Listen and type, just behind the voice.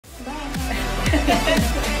Hi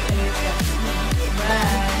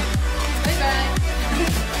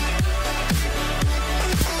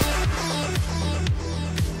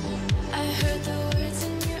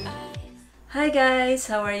guys,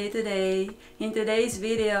 how are you today? In today's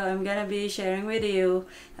video, I'm gonna be sharing with you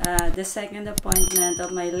the second appointment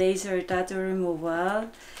of my laser tattoo removal.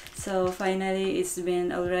 So finally, it's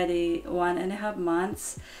been already 1.5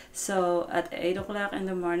 months. So at 8 o'clock in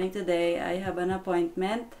the morning today, I have an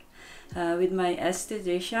appointment with my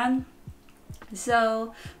esthetician.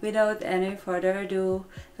 So without any further ado,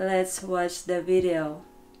 let's watch the video.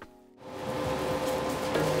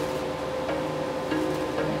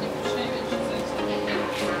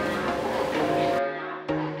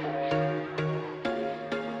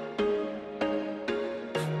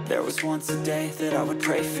 There was once a day that I would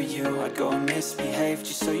pray for you. I'd go and misbehave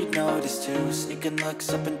just so you'd notice too. Sneaking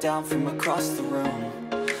looks up and down from across the room.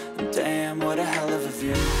 And damn, what a hell of a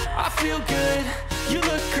view. I feel good, you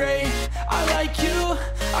look great, I like you,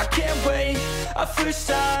 I can't wait. A first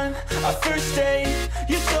time, a first date,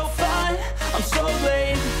 you're so fine, I'm so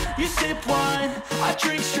late. You sip wine, I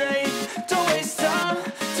drink straight. Don't waste time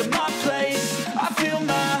to my place. I feel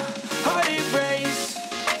my heart erase.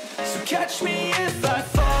 So catch me if I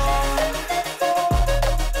fall.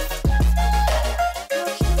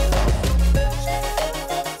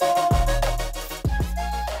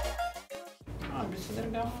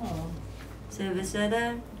 זה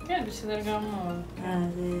בסדר? כן, בסדר גמור.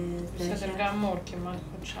 זה בסדר גמור, כמעט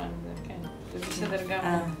חודשיים, כן. זה בסדר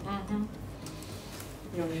גמור.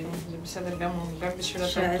 יופי, זה בסדר גמור. גם בשביל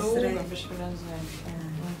הטטו, גם בשביל הזה.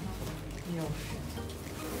 יופי.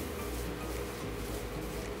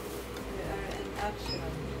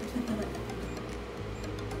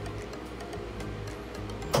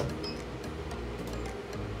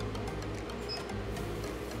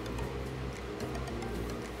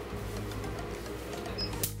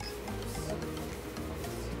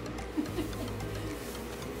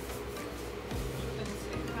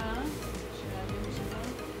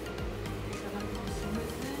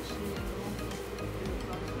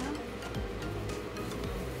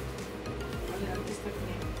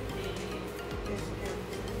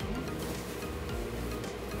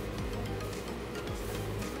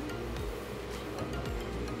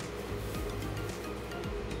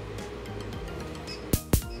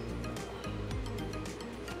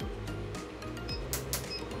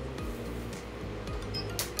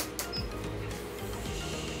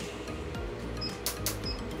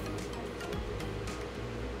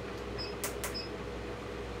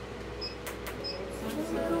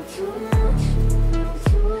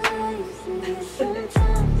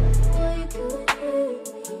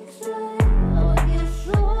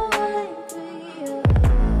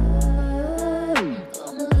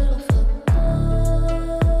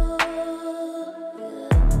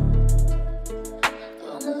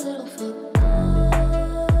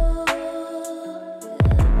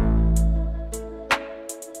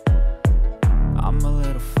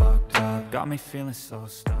 Got me feeling so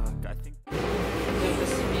stuck. I think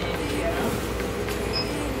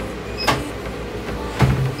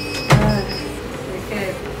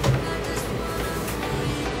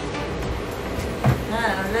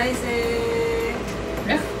אולי זה...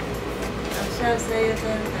 איך? עכשיו זה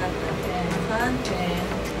יותר ככה, נכון? כן.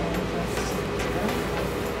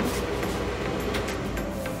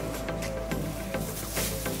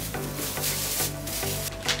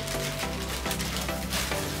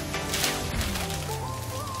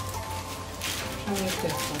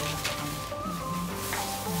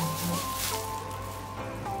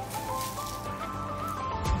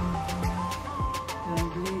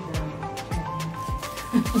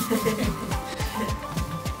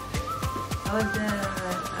 עוד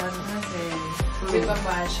מה זה?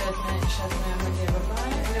 ובבית, שאת מגיעה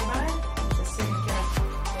לבית, תשימי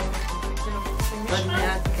כאילו עוד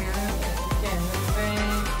מעט כן? כן,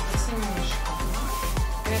 ותשימי משקע.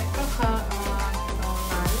 וככה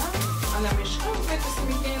מעלה על המשקע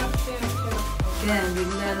ותשימי קרח. כן,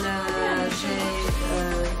 בגלל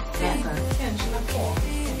ככה. כן, של הכוח.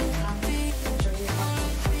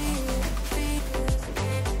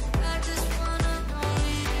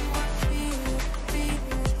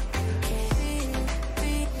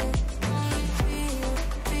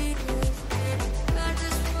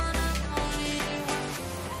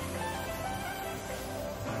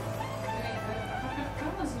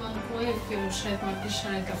 כאילו שאת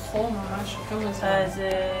מרגישה את החום או משהו, כמה זמן? אז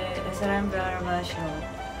 24 שעות,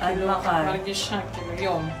 עד מחר. מרגישה כאילו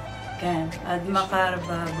יום. כן, עד מחר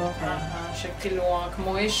בבוקר. שכאילו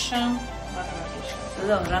כמו אישה, מה אתה מרגישה?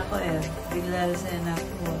 לא, רק כואב, בגלל זה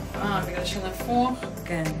נפוח. בגלל שנפוח?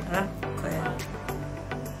 כן, רק כואב.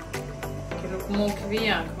 כאילו כמו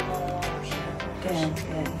קביעה, כמו... כן,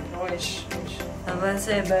 כן. לא, יש... אבל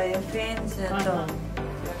זה ביפין, זה טוב.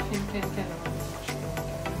 ביפין, כן.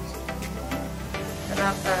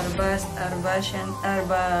 רק 4 שנים,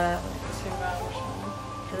 4...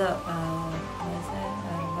 לא, מה זה?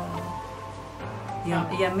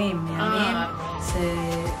 4... ימים,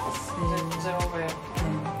 זה עובר.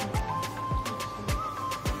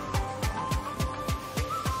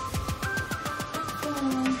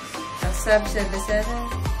 עכשיו זה בסדר?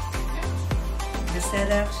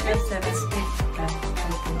 בסדר עכשיו זה מספיק.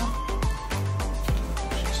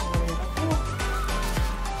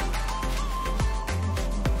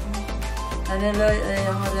 אני לא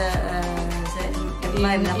יכולה, זה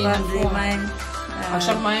מים, נכון? בלי מים.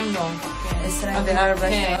 עכשיו מים לא. 24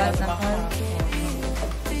 שעות, נכון?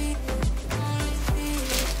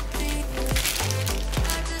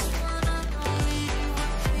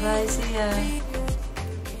 ביי, see ya.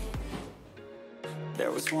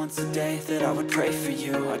 There was once a day that I would pray for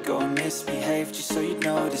you. I'd go and misbehave just so you'd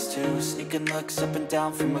notice too. Sneaking looks up and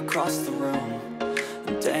down from across the room.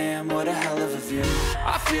 And damn, what a hell of a view.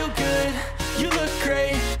 I feel good, you look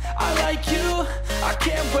great. I like you, I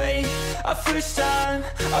can't wait. A first time,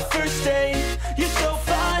 a first date. You're so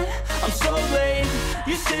fine, I'm so late.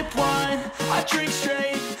 You sip wine, I drink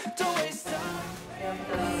straight. Don't waste time.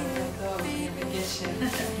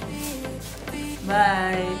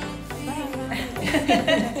 Bye.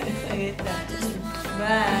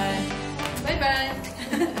 Bye. Bye.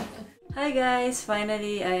 Hi guys,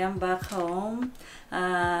 finally I am back home.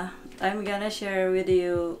 I'm gonna share with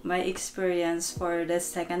you my experience for the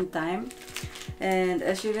second time, and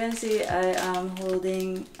as you can see I am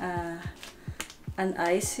holding an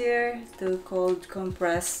ice here to cold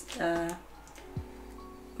compress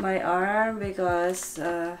my arm, because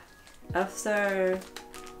after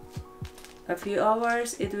a few hours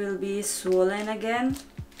it will be swollen again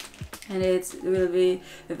and it will be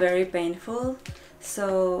very painful.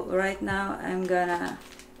 So right now I'm gonna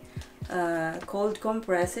cold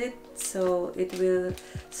compress it so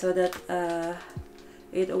that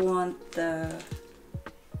it won't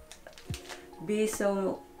be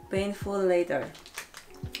so painful later.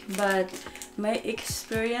 But my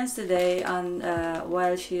experience today on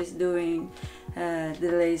while she's doing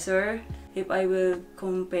the laser, if I will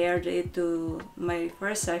compare it to my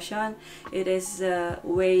first session, it is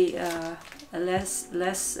way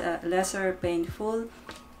lesser painful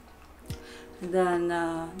than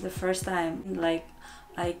the first time. Like,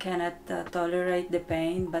 I cannot tolerate the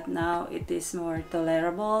pain, but now it is more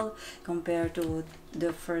tolerable compared to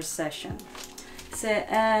the first session. So,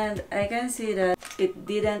 and I can see that it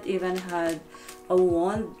didn't even have a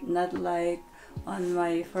wound, not like on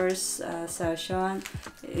my first session.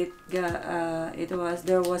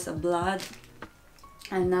 There was a blood,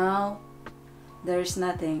 and now there's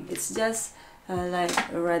nothing. It's just like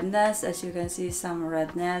redness. As you can see, some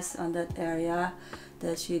redness on that area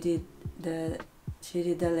that she did the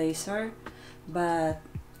laser, but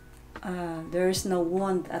there is no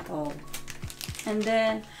wound at all. And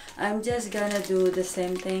then I'm just gonna do the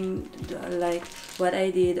same thing like what I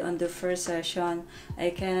did on the first session. I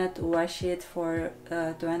cannot wash it for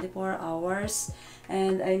 24 hours,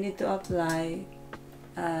 and I need to apply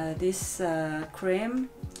this cream.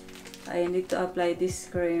 I need to apply this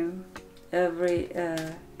cream every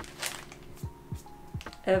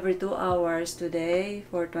 2 hours today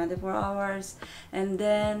for 24 hours, and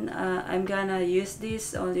then I'm gonna use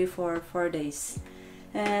this only for 4 days.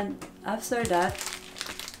 And after that,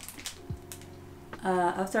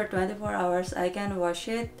 after 24 hours I can wash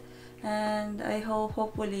it, and I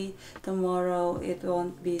hopefully tomorrow it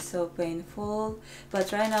won't be so painful.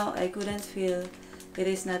 But right now I couldn't feel it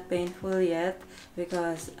is not painful yet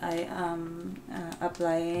because I am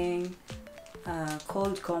applying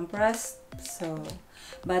cold compress. So,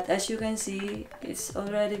 but as you can see, it's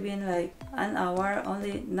already been like an hour,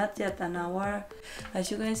 only not yet an hour. As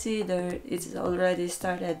you can see there, it's already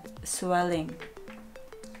started swelling.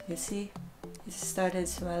 You see, it started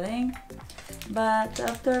swelling, but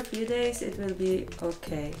after a few days it will be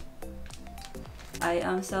okay. I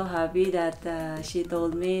am so happy that she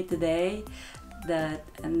told me today that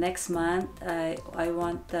next month I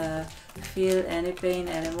won't feel any pain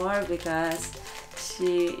anymore, because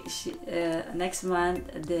next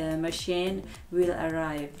month the machine will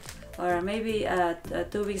arrive or maybe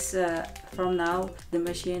 2 weeks from now the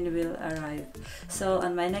machine will arrive. So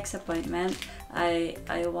on my next appointment I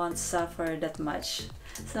won't suffer that much.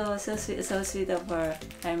 So sweet of her.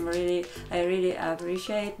 I really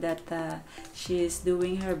appreciate that she is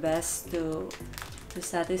doing her best to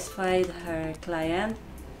satisfy her client.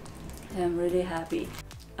 I'm really happy.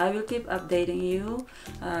 I will keep updating you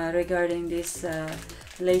regarding this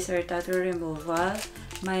laser tattoo removal.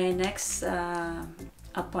 My next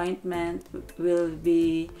appointment will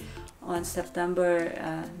be on September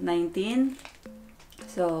 19.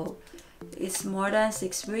 So it's more than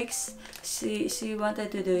 6 weeks. She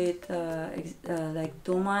wanted to do it like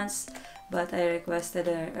 2 months, but I requested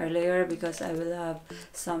her earlier because I will have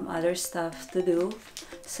some other stuff to do.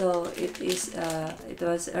 So it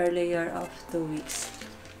was earlier of 2 weeks.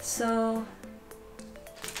 So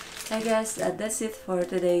I guess that's it for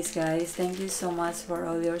today's, guys. Thank you so much for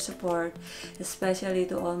all your support, especially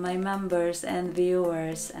to all my members and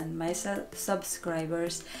viewers and my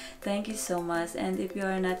subscribers. Thank you so much. And if you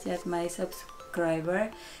are not yet my subscriber,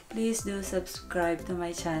 please do subscribe to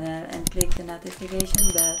my channel and click the notification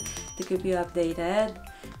bell to keep you updated.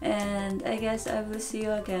 And I guess I will see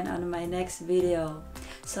you again on my next video.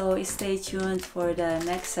 So stay tuned for the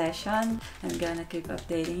next session. I'm gonna keep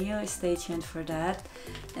updating you. Stay tuned for that.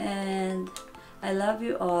 And I love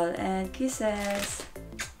you all and kisses.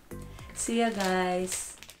 See ya,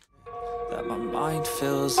 guys. That my mind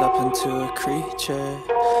fills up into a creature,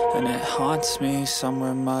 and it haunts me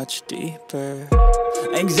somewhere much deeper.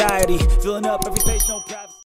 Anxiety filling up every space, no privacy.